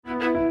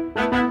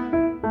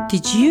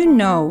Did you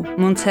know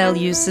Montel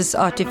uses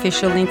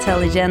artificial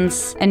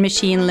intelligence and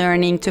machine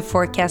learning to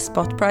forecast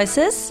spot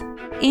prices,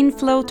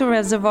 inflow to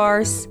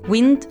reservoirs,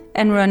 wind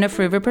and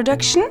run-of-river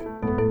production?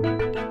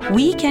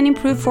 We can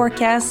improve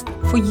forecast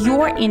for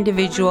your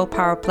individual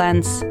power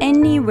plants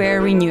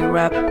anywhere in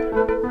Europe.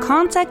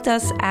 Contact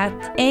us at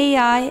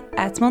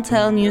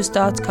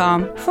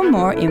ai@montelnews.com for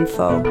more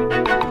info.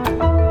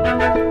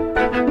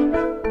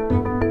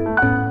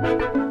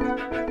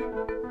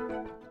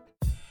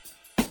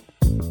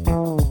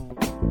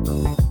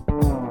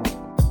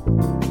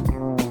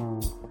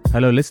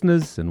 Hello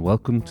listeners and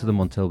welcome to the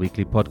Montel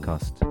Weekly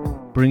Podcast,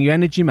 bringing you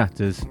energy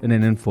matters in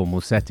an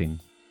informal setting.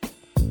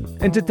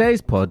 In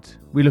today's pod,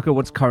 we look at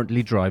what's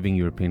currently driving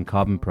European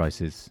carbon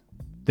prices.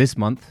 This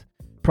month,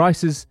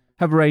 prices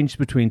have ranged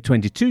between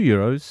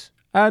 €22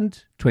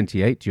 and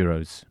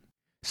 €28.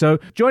 So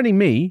joining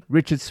me,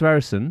 Richard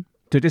Sverrisson,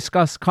 to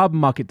discuss carbon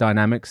market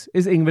dynamics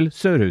is Ingvild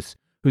Sørhus,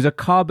 who's a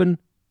carbon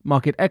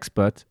market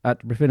expert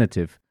at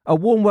Refinitiv. A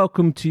warm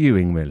welcome to you,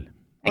 Ingvild.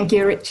 Thank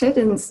you, Richard,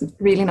 and it's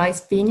really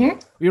nice being here.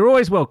 You're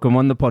always welcome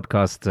on the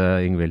podcast,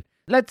 Ingvild.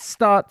 Let's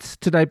start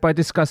today by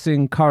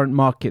discussing current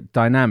market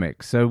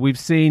dynamics. So we've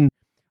seen,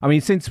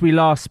 since we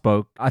last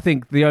spoke, I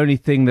think the only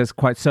thing that's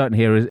quite certain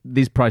here is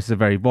these prices are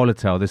very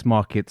volatile. This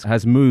market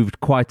has moved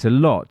quite a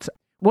lot.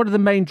 What are the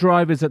main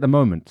drivers at the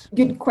moment?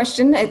 Good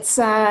question. It's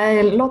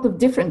a lot of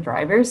different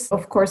drivers.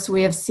 Of course,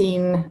 we have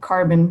seen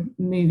carbon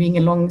moving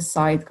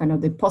alongside kind of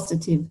the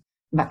positive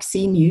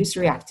vaccine news,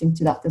 reacting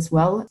to that as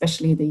well,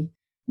 especially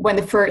when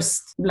the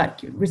first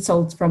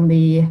results from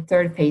the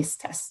third phase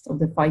test of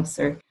the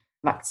Pfizer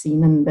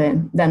vaccine and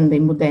then the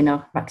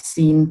Moderna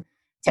vaccine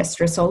test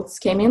results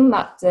came in,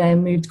 that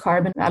moved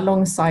carbon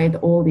alongside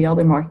all the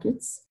other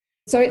markets.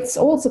 So it's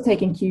also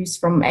taken cues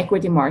from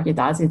equity market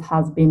as it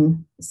has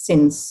been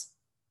since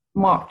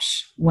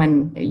March,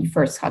 when you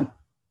first had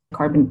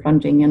carbon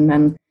plunging and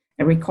then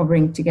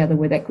recovering together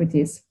with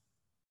equities.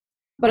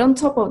 But on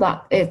top of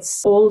that,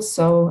 it's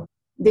also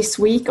this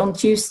week on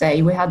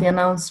Tuesday, we had the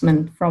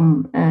announcement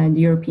from the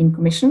European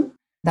Commission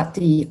that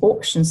the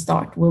auction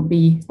start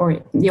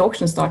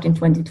in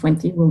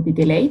 2020 will be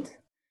delayed.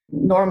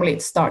 Normally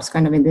it starts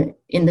kind of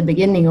in the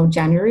beginning of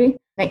January.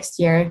 Next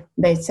year,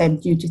 they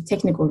said due to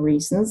technical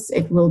reasons,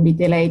 it will be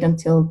delayed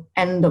until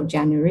end of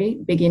January,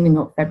 beginning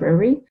of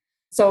February.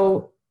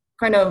 So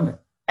kind of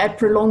a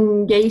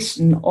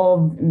prolongation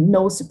of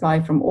no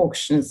supply from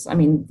auctions.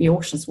 The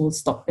auctions will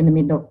stop in the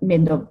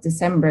mid of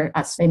December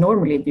as they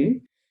normally do.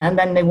 And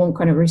then they won't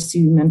kind of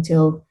resume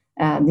until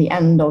the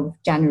end of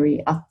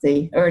January at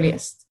the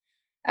earliest.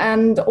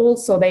 And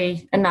also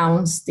they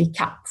announced the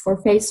cap for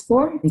phase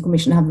 4. The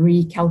Commission have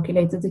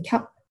recalculated the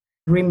cap,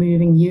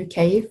 removing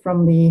UK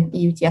from the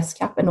EUTS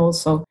cap and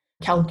also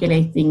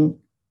calculating,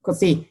 because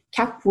the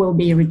cap will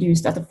be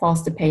reduced at a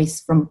faster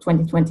pace from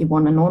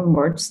 2021 and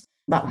onwards.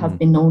 That has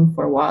been known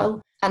for a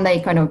while. And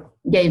they kind of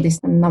gave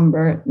this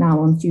number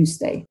now on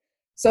Tuesday.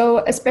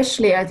 So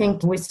especially I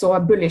think we saw a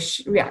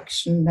bullish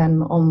reaction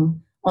then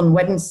on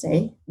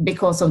Wednesday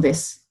because of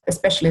this,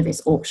 especially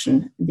this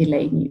auction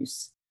delay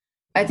news.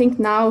 I think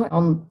now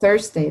on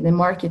Thursday, the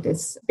market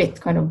is a bit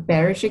kind of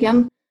bearish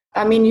again.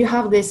 You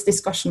have this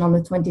discussion on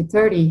the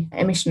 2030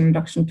 emission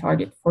reduction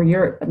target for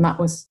Europe, and that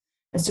was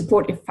a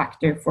supportive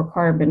factor for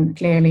carbon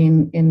clearly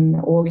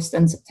in August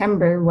and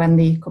September when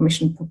the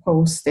Commission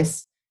proposed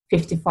this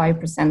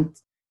 55%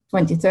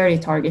 2030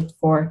 target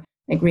for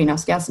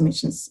greenhouse gas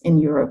emissions in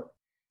Europe.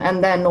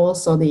 And then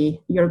also the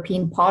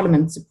European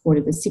Parliament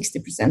supported the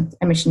 60%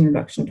 emission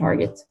reduction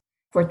target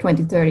for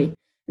 2030.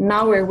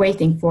 Now we're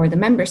waiting for the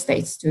member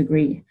states to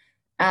agree.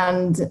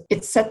 And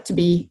it's set to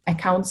be a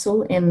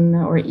council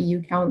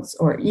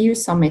EU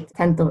summit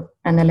 10th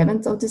and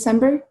 11th of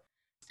December.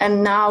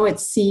 And now it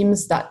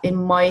seems that it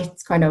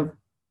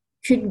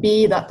could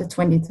be that the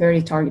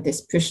 2030 target is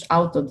pushed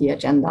out of the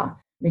agenda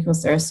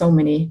because there are so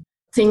many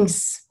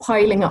things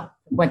piling up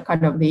with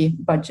kind of the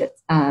budget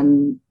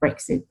and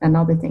Brexit and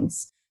other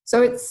things.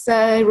 So it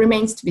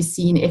remains to be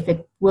seen if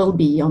it will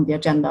be on the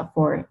agenda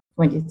for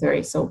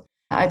 2030. So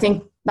I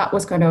think that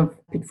was kind of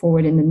put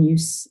forward in the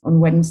news on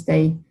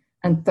Wednesday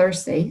and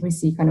Thursday. We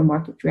see kind of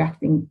market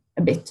reacting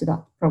a bit to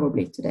that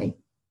probably today.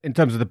 In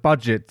terms of the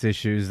budget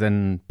issues,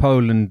 then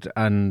Poland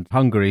and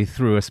Hungary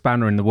threw a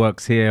spanner in the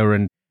works here.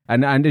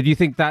 And do you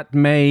think that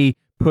may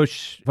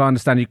push, if I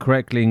understand you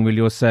correctly, Ingvild,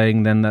 you're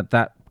saying then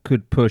that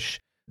could push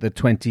the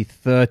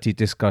 2030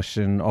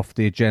 discussion off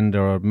the agenda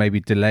or maybe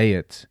delay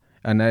it?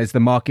 And is the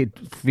market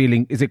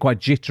is it quite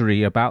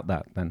jittery about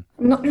that then?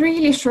 I'm not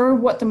really sure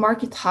what the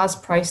market has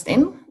priced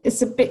in.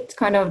 It's a bit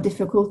kind of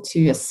difficult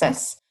to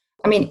assess.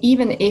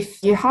 Even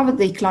if you have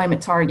the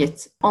climate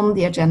target on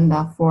the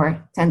agenda for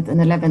 10th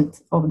and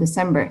 11th of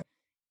December,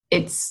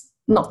 it's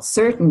not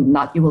certain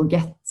that you will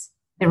get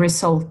the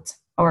result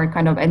or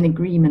kind of an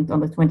agreement on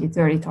the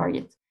 2030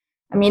 target.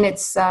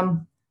 It's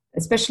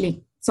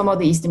especially some of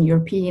the Eastern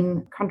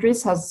European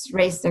countries has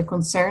raised their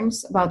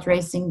concerns about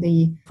raising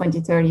the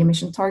 2030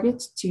 emission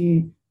target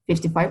to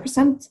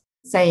 55%,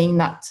 saying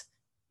that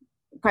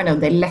kind of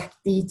they lack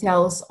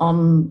details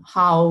on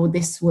how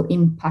this will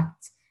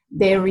impact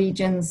their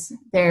regions,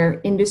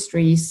 their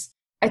industries.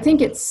 I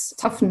think it's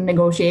tough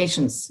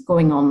negotiations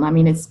going on. I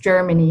mean, it's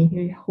Germany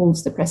who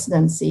holds the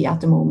presidency at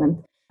the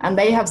moment. And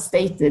they have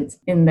stated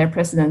in their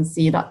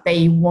presidency that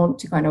they want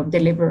to kind of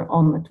deliver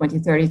on the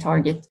 2030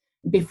 target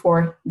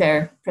before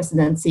their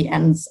presidency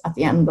ends at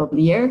the end of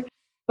the year.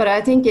 But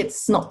I think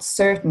it's not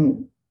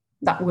certain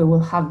that we will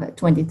have a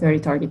 2030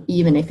 target,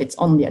 even if it's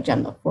on the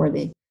agenda for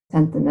the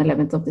 10th and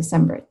 11th of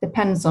December. It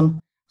depends on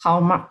how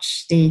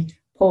much the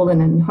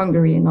Poland and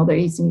Hungary and other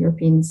Eastern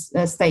European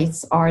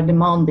states are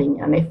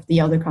demanding, and if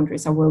the other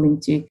countries are willing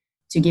to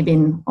give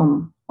in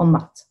on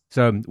that.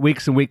 So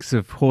weeks and weeks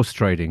of horse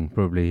trading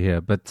probably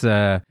here. But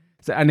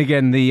and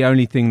again, the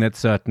only thing that's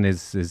certain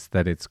is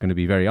that it's going to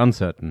be very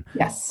uncertain.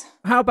 Yes.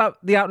 How about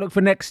the outlook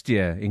for next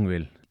year,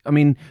 Ingvild? I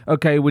mean,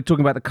 okay, we're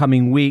talking about the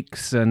coming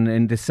weeks and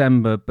in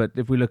December, but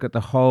if we look at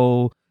the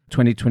whole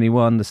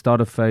 2021, the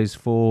start of phase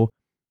 4,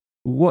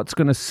 what's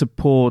going to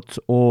support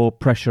or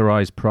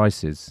pressurize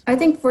prices? I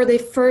think for the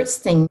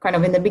first thing, kind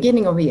of in the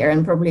beginning of the year,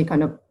 and probably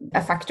kind of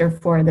a factor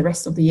for the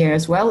rest of the year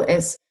as well,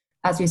 is,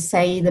 as you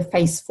say, the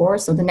phase 4.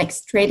 So the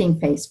next trading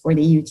phase for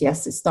the EU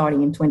ETS is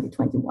starting in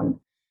 2021.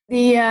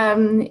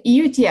 The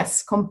EU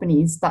ETS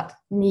companies that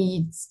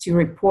need to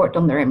report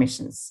on their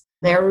emissions,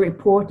 they're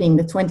reporting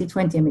the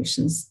 2020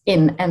 emissions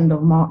in end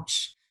of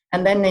March.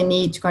 And then they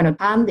need to kind of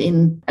hand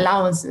in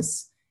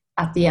allowances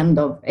at the end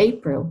of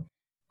April.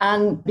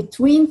 And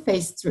between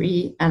phase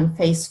 3 and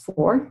phase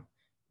 4,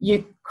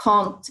 you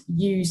can't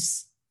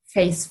use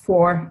phase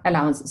 4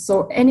 allowances.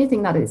 So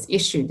anything that is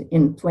issued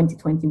in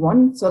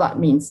 2021, so that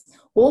means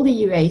all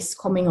the EUAs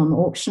coming on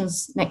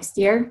auctions next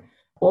year,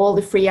 all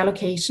the free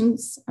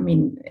allocations. I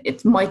mean,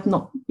 it might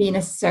not be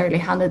necessarily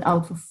handed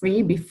out for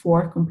free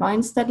before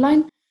compliance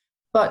deadline,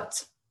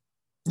 but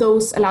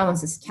those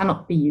allowances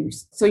cannot be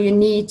used. So you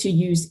need to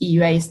use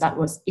EUAs that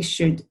was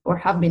issued or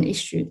have been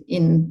issued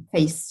in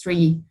phase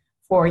 3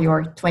 for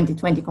your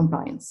 2020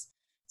 compliance.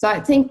 So I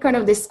think kind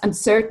of this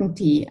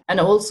uncertainty and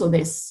also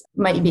this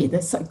maybe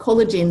the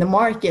psychology in the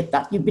market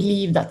that you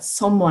believe that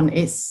someone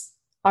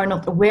are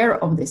not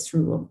aware of this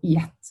rule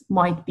yet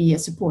might be a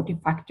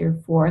supportive factor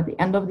for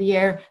the end of the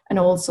year and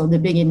also the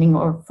beginning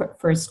or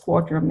first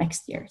quarter of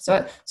next year.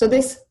 So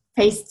this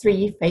phase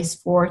 3, phase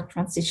 4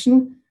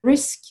 transition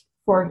risk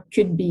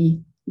could be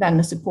then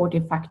a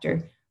supportive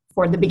factor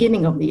for the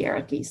beginning of the year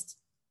at least.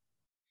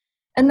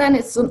 And then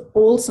it's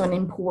also an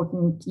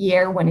important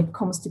year when it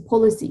comes to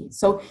policy.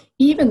 So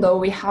even though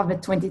we have a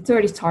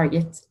 2030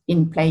 target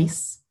in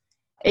place,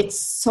 it's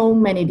so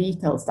many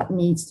details that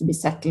needs to be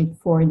settled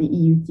for the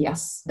EU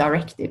ETS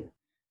directive.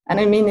 And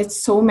I mean, it's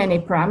so many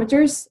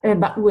parameters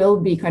that will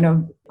be kind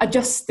of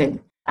adjusted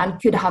and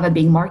could have a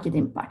big market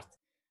impact.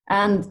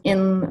 And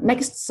in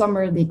next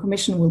summer, the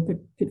Commission will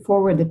put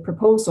forward a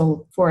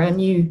proposal for a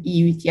new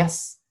EU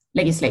ETS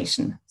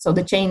legislation. So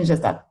the changes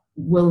that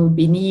will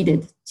be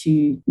needed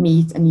to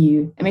meet a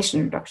new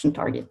emission reduction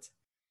target.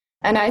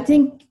 And I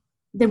think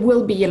there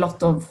will be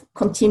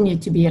continue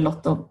to be a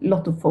lot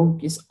of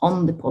focus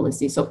on the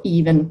policy. So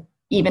even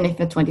if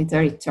a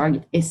 2030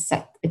 target is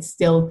set, it's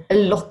still a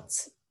lot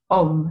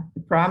of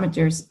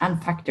parameters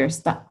and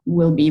factors that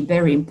will be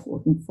very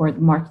important for the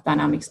market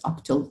dynamics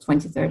up till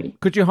 2030.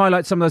 Could you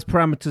highlight some of those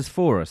parameters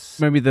for us?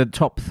 Maybe the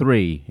top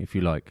 3, if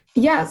you like.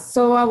 Yeah,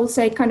 so I will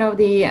say kind of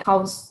the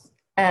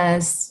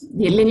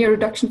linear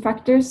reduction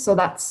factor. So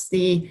that's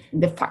the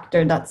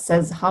factor that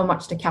says how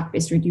much the cap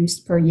is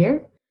reduced per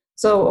year.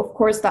 So of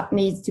course that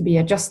needs to be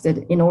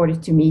adjusted in order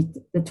to meet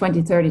the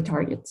 2030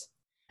 target.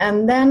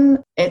 And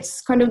then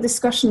it's kind of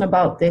discussion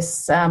about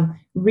this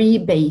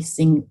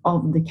rebasing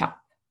of the cap.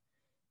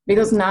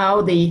 Because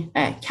now the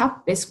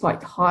cap is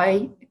quite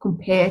high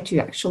compared to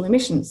actual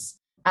emissions.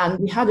 And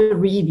we had a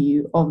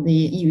review of the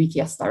EU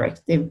ETS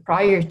directive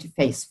prior to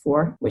phase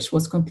 4, which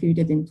was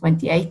concluded in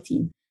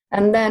 2018.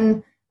 And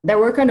then there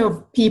were kind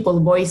of people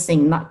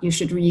voicing that you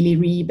should really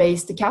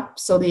rebase the cap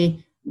so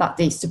that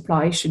the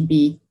supply should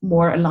be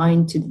more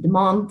aligned to the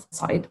demand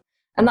side.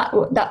 And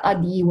that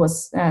idea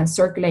was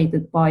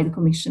circulated by the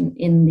Commission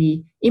in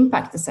the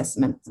impact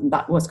assessment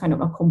that was kind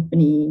of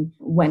accompanying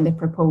when they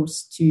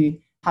proposed to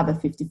have a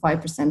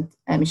 55%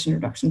 emission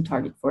reduction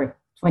target for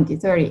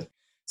 2030.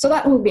 So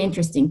that will be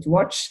interesting to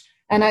watch.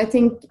 And I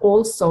think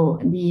also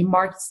the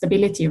market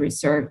stability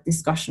reserve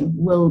discussion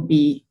will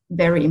be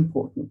very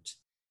important.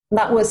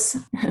 That was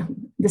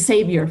the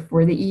savior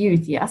for the EU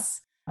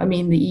ETS. I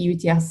mean, the EU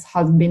ETS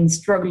has been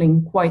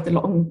struggling quite a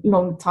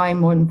long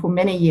time for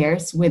many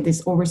years with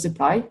this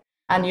oversupply.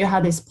 And you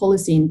had these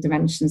policy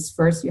interventions.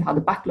 First, you had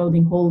the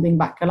backloading, holding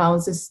back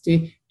allowances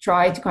to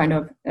try to kind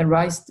of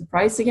rise the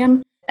price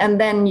again. And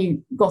then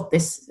you got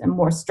this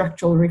more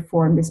structural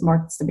reform, this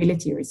market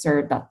stability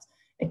reserve that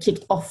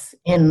kicked off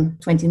in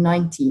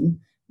 2019,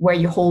 where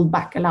you hold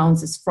back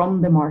allowances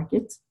from the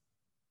market,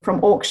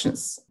 from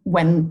auctions,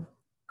 when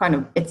kind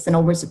of it's an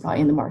oversupply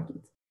in the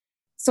market.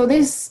 So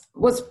this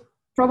was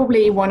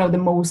probably one of the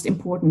most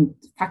important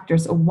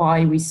factors of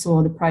why we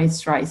saw the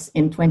price rise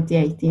in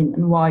 2018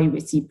 and why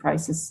we see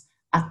prices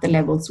at the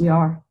levels we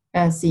are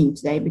seeing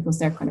today, because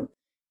they're kind of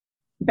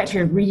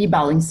better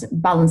balance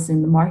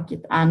in the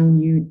market,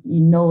 and you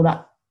know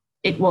that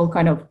it will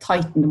kind of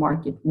tighten the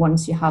market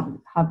once you have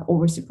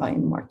oversupply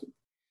in the market.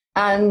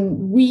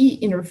 And we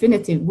in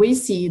Refinitiv, we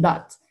see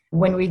that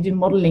when we do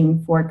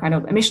modeling for kind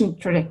of emission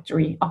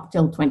trajectory up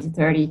till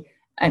 2030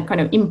 and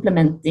kind of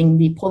implementing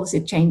the policy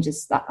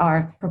changes that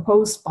are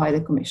proposed by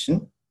the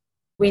Commission,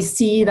 we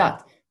see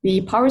that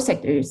the power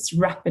sector is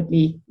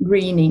rapidly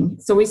greening.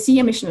 So we see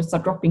emissions are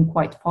dropping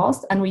quite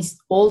fast, and we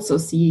also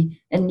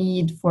see a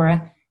need for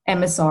a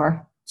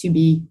MSR to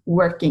be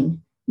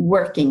working,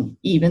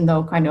 even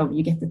though kind of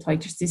you get the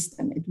tighter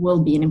system. It will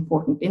be an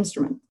important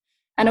instrument.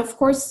 And of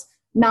course,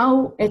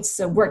 now it's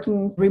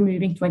working,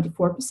 removing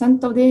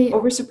 24% of the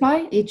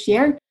oversupply each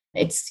year.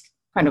 It's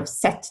kind of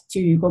set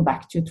to go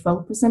back to a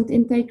 12%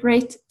 intake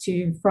rate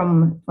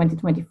from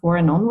 2024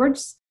 and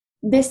onwards.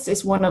 This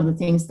is one of the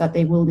things that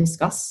they will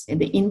discuss,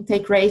 the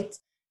intake rate,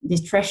 the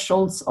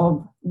thresholds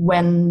of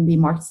when the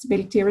market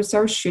stability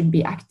reserve should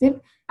be active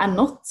and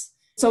not.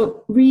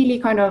 So really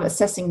kind of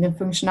assessing the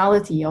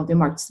functionality of the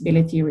market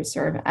stability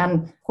reserve.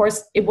 And of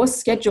course, it was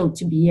scheduled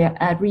to be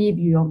a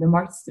review of the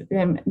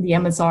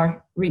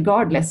MSR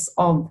regardless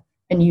of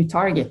a new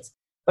target.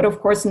 But of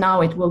course,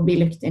 now it will be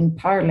looked in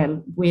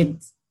parallel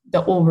with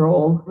the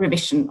overall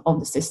revision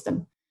of the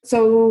system.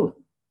 So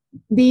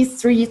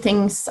these three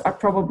things are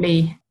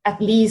probably,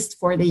 at least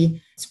for the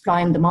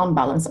supply and demand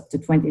balance up to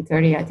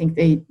 2030, I think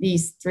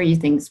these three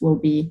things will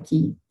be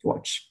key to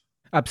watch.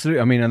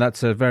 Absolutely. I mean, and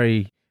that's a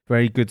very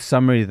good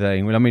summary there,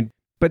 Ingvild. I mean,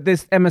 but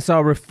this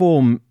MSR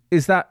reform,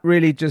 is that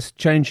really just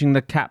changing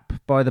the cap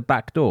by the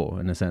back door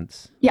in a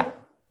sense? Yeah,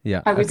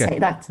 I would say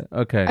that.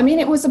 Okay. I mean,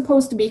 it was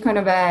supposed to be kind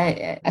of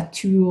a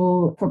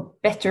tool for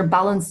better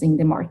balancing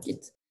the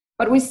market.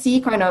 But we see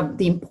kind of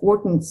the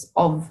importance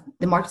of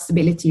the market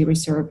stability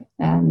reserve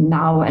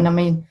now. And I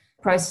mean,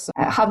 prices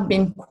have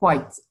been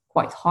quite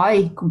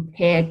high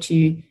compared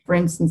to, for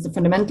instance, the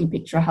fundamental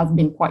picture has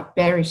been quite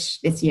bearish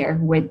this year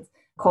with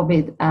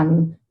COVID,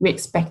 and we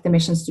expect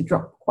emissions to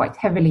drop quite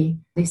heavily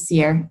this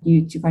year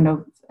due to kind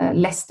of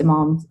less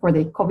demand for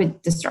the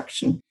COVID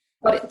destruction.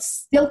 But it's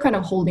still kind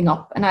of holding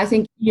up. And I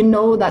think you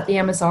know that the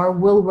MSR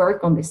will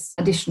work on this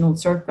additional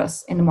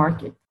surplus in the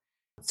market.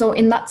 So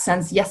in that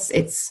sense, yes,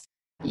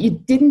 you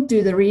didn't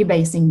do the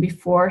rebasing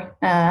before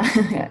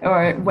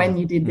or when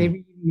you did the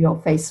review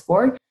of phase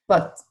 4.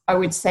 But I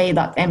would say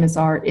that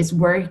MSR is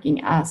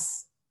working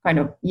as kind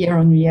of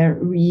year-on-year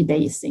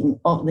rebasing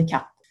of the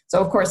cap. So,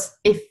 of course,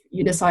 if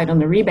you decide on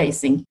the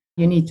rebasing,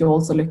 you need to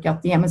also look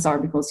at the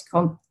MSR, because you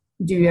can't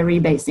do a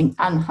rebasing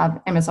and have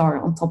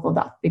MSR on top of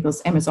that,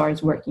 because MSR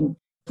is working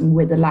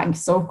with a lag.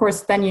 So, of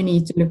course, then you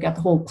need to look at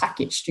the whole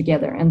package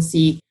together and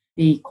see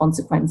the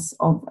consequence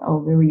of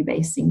the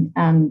rebasing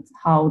and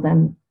how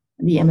then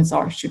the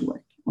MSR should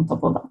work on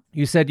top of that.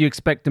 You said you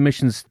expect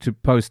emissions to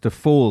post a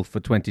fall for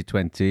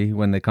 2020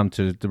 when they come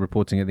to the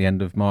reporting at the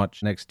end of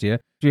March next year.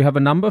 Do you have a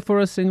number for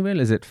us,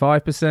 Ingvild? Is it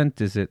 5%?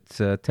 Is it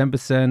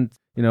 10%?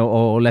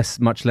 Or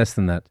much less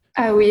than that?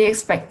 We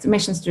expect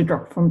emissions to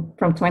drop from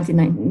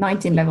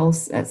 2019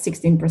 levels at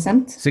 16%.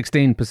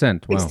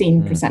 16%? Wow.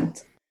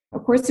 16%.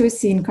 Of course, we've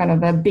seen kind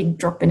of a big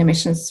drop in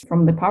emissions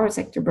from the power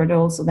sector, but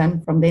also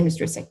then from the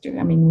industry sector.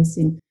 I mean, we've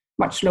seen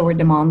much lower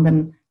demand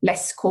and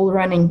less coal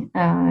running.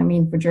 I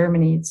mean, for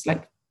Germany, it's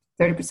like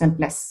 30%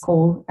 less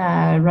coal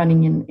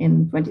running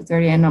in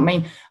 2030. And I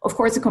mean, of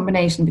course, a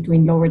combination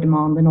between lower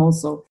demand and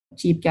also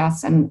cheap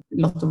gas and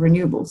a lot of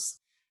renewables.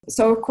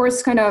 So, of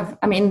course,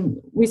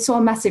 we saw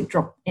a massive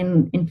drop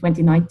in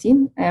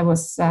 2019. It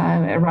was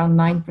around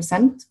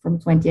 9% from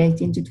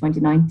 2018 to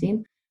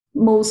 2019,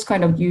 most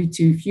kind of due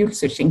to fuel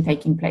switching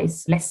taking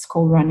place, less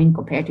coal running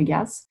compared to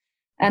gas.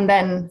 And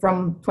then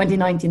from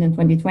 2019 and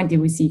 2020,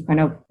 we see kind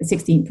of a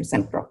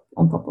 16% drop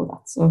on top of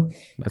that. So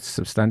that's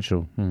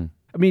substantial.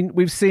 I mean,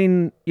 we've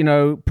seen,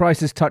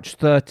 prices touch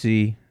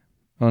 30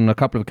 on a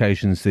couple of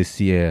occasions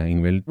this year,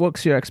 Ingvild.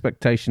 What's your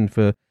expectation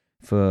for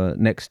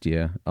next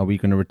year? Are we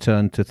going to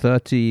return to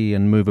 30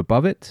 and move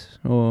above it,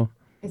 or?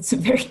 It's a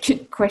very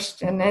good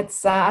question.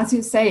 It's as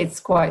you say, it's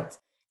quite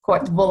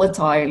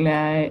volatile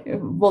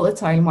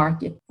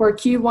market. For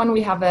Q1,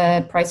 we have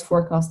a price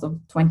forecast of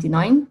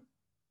 29.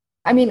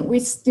 I mean, we're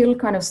still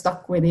kind of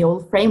stuck with the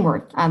old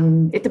framework,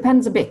 and it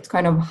depends a bit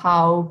kind of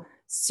how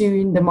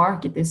soon the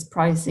market is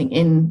pricing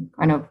in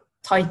kind of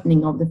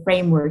tightening of the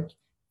framework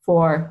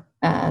for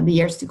the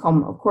years to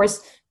come. Of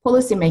course,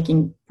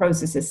 policy-making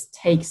processes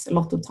takes a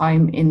lot of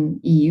time in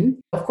EU.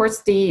 Of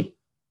course, the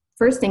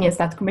first thing is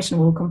that the Commission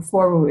will come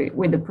forward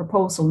with a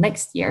proposal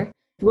next year.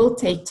 It will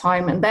take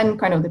time, and then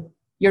kind of the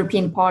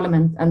European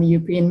Parliament and the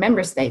European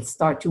member states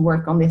start to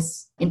work on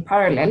this in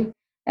parallel,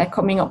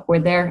 coming up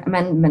with their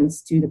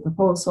amendments to the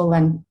proposal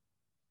and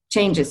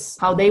changes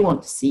how they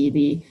want to see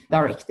the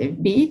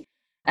directive be.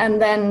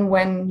 And then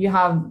when you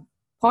have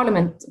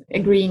Parliament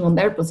agreeing on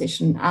their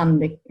position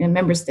and the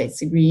member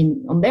states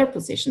agreeing on their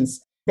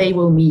positions, they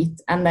will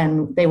meet and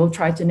then they will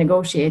try to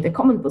negotiate a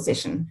common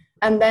position.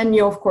 And then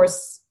you, of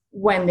course,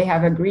 when they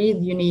have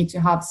agreed, you need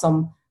to have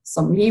some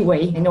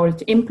leeway in order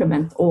to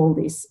implement all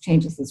these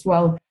changes as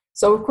well.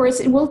 So, of course,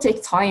 it will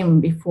take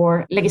time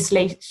before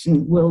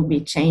legislation will be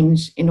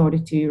changed in order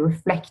to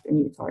reflect a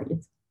new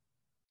target.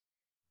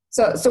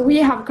 So we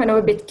have kind of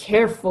a bit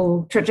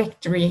careful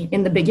trajectory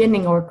in the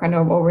beginning or kind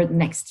of over the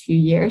next few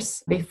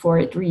years before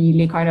it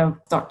really kind of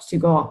starts to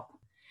go up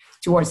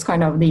towards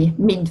kind of the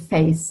mid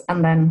phase.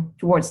 And then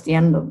towards the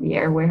end of the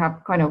year, we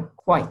have kind of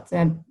quite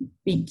a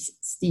big,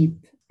 steep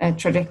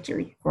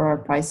trajectory for our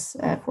price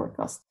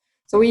forecast.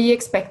 So we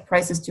expect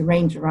prices to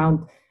range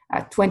around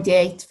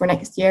 28 for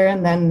next year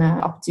and then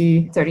up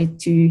to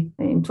 32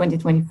 in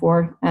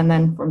 2024. And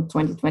then from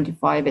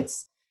 2025,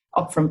 it's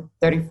up from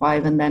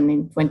 35. And then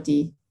in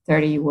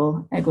 2030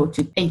 will go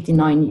to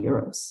 89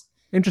 euros.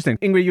 Interesting.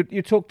 Ingrid,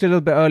 you talked a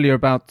little bit earlier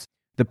about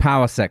the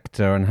power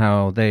sector and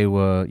how they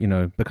were,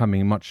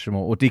 becoming much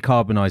more or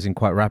decarbonizing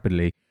quite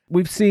rapidly.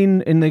 We've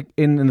seen in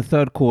the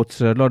third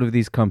quarter, a lot of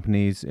these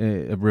companies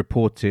have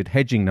reported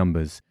hedging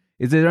numbers.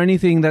 Is there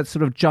anything that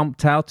sort of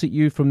jumped out at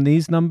you from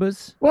these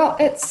numbers? Well,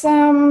 it's,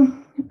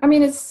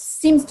 it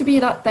seems to be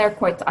that they're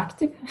quite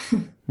active.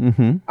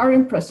 Mm-hmm. Our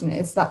impression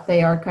is that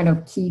they are kind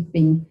of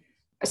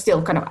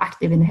still kind of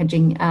active in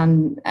hedging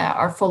and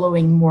are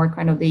following more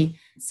kind of the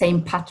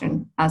same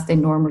pattern as they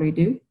normally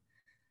do.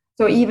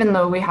 So even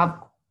though we have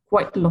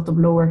quite a lot of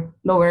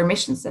lower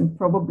emissions and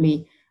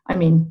probably,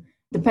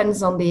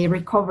 depends on the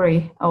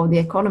recovery of the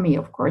economy,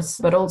 of course,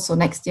 but also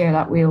next year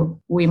that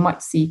we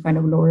might see kind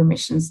of lower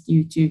emissions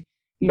due to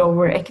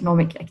lower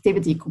economic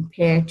activity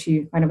compared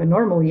to kind of a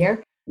normal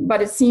year.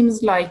 But it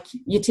seems like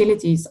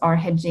utilities are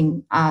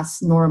hedging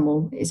as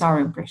normal, is our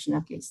impression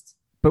at least.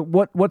 But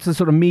what's the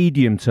sort of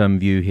medium-term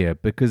view here?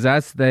 Because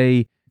as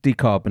they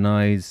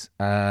decarbonize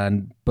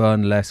and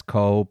burn less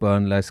coal,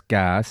 burn less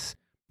gas,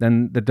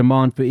 then the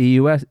demand for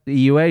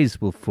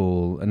EUAs will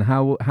fall. And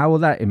how will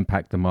that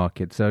impact the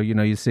market? So,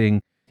 you're seeing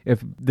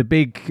if the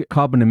big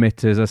carbon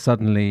emitters are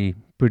suddenly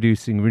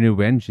producing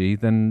renewable energy,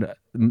 then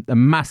a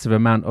massive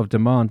amount of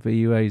demand for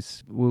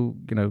EUAs will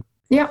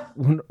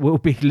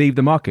leave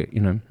the market,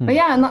 But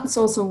yeah, and that's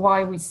also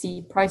why we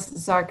see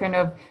prices are kind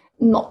of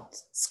not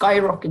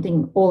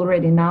skyrocketing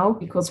already now,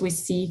 because we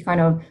see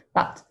kind of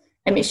that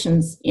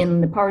emissions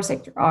in the power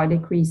sector are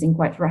decreasing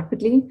quite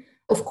rapidly.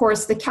 Of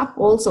course, the cap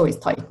also is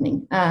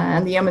tightening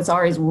and the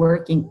MSR is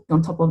working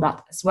on top of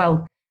that as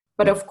well.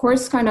 But of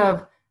course,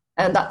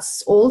 and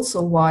that's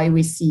also why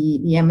we see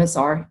the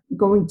MSR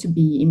going to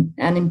be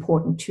an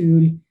important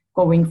tool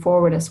going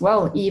forward as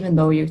well, even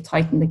though you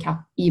tighten the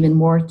cap even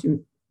more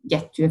to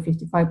get to a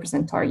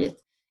 55%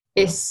 target,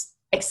 is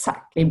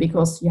exactly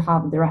because you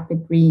have the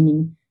rapid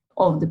greening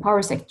of the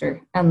power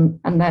sector and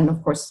then,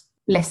 of course,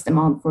 less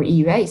demand for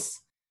EUAs.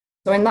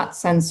 So in that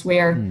sense,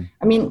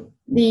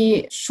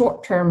 the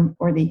short-term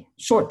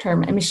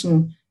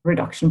emission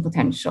reduction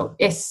potential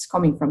is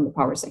coming from the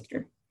power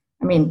sector.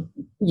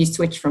 You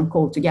switch from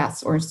coal to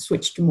gas or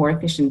switch to more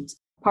efficient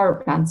power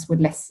plants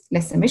with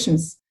less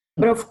emissions.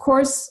 But of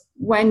course,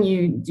 when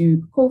you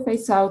do coal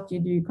phase out, you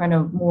do kind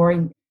of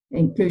more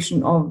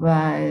inclusion of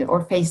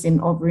or phase in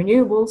of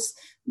renewables,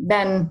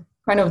 then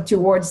kind of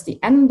towards the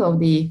end of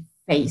the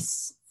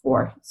phase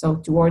 4, so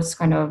towards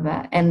kind of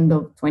end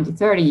of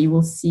 2030, you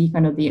will see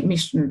kind of the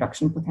emission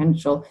reduction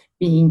potential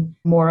being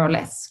more or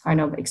less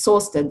kind of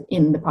exhausted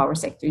in the power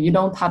sector. You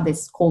don't have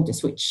this coal to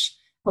switch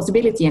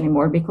possibility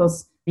anymore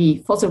because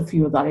the fossil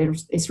fuel that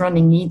is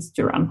running needs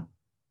to run.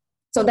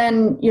 So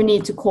then you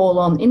need to call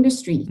on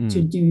industry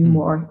to do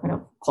more kind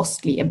of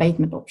costly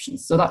abatement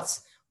options. So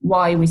that's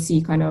why we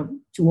see kind of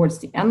towards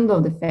the end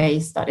of the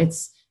phase that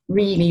it's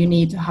really you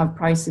need to have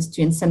prices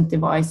to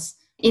incentivize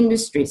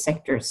industry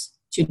sectors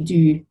to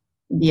do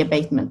the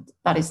abatement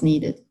that is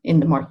needed in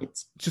the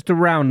market. Just to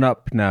round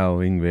up now,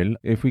 Ingrid,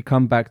 if we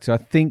come back to, I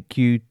think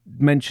you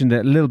mentioned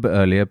it a little bit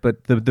earlier,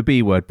 but the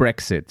B word,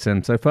 Brexit.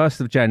 And so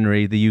 1st of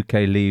January, the UK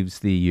leaves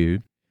the EU.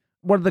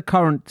 What are the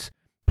current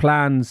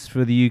plans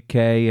for the UK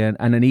and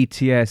an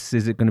ETS?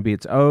 Is it going to be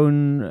its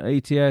own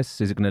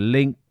ETS? Is it going to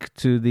link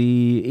to the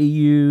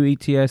EU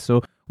ETS?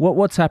 Or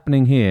what's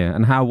happening here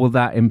and how will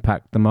that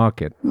impact the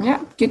market?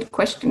 Yeah, good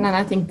question. And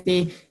I think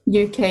the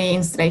UK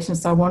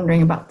installations are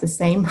wondering about the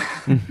same.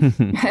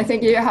 I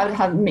think you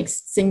have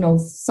mixed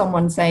signals.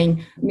 Someone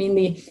saying,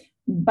 the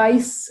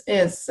BICE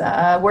is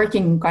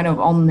working kind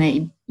of on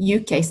a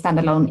UK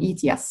standalone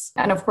ETS.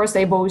 And of course,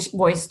 they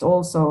voiced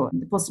also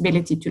the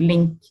possibility to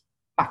link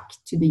back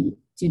to the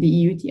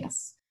EU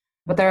ETS.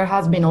 But there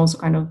has been also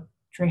kind of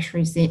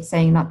Treasury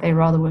saying that they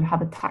rather will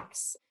have a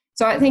tax.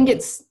 So I think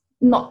it's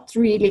not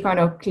really kind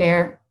of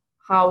clear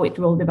how it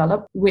will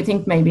develop. We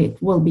think maybe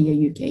it will be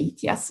a UK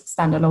ETS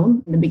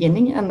standalone in the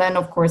beginning. And then,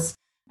 of course,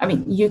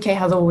 UK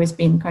has always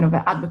been kind of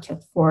an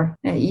advocate for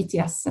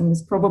ETS, and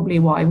it's probably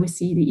why we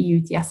see the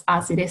EU ETS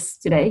as it is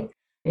today.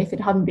 If it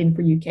hadn't been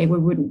for UK, we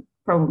wouldn't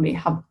probably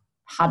have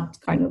had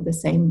kind of the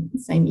same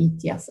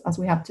ETS as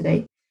we have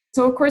today.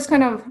 So, of course,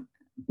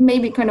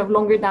 maybe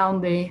longer down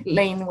the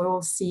lane, we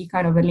will see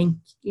kind of a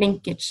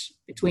linkage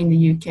between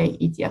the UK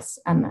ETS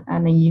and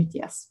the EU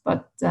ETS.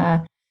 But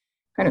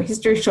kind of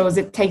history shows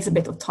it takes a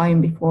bit of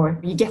time before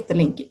you get the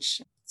linkage.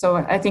 So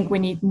I think we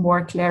need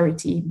more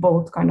clarity,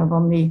 both kind of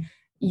on the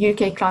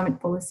UK climate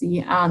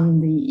policy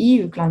and the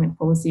EU climate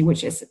policy,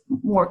 which is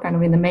more kind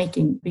of in the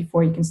making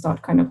before you can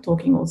start kind of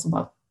talking also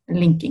about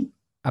linking.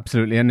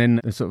 Absolutely. And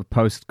in a sort of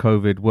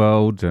post-COVID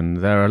world, and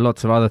there are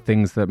lots of other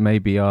things that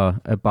maybe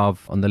are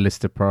above on the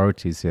list of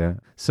priorities here.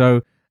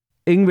 So,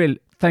 Ingvild,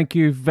 thank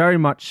you very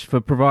much for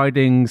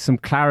providing some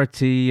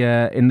clarity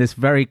in this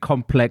very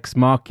complex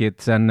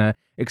market and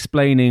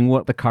explaining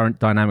what the current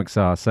dynamics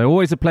are. So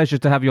always a pleasure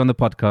to have you on the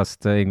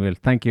podcast, Ingvild.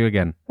 Thank you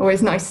again.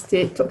 Always nice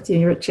to talk to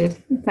you, Richard.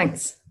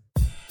 Thanks.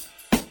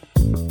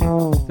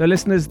 So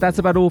listeners, that's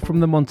about all from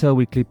the Montel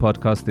Weekly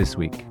podcast this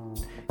week.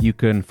 You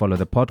can follow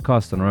the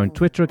podcast on our own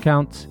Twitter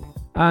account,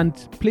 and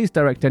please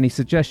direct any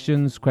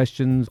suggestions,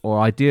 questions or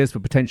ideas for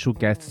potential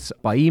guests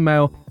by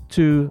email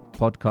to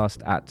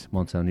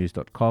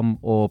podcast@montelnews.com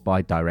or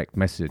by direct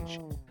message.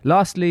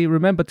 Lastly,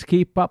 remember to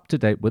keep up to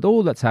date with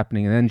all that's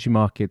happening in energy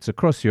markets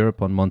across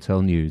Europe on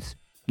Montel News.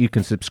 You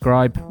can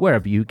subscribe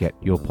wherever you get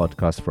your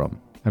podcast from.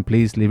 And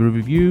please leave a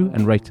review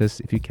and rate us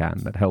if you can.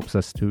 That helps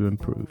us to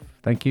improve.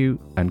 Thank you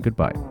and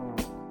goodbye.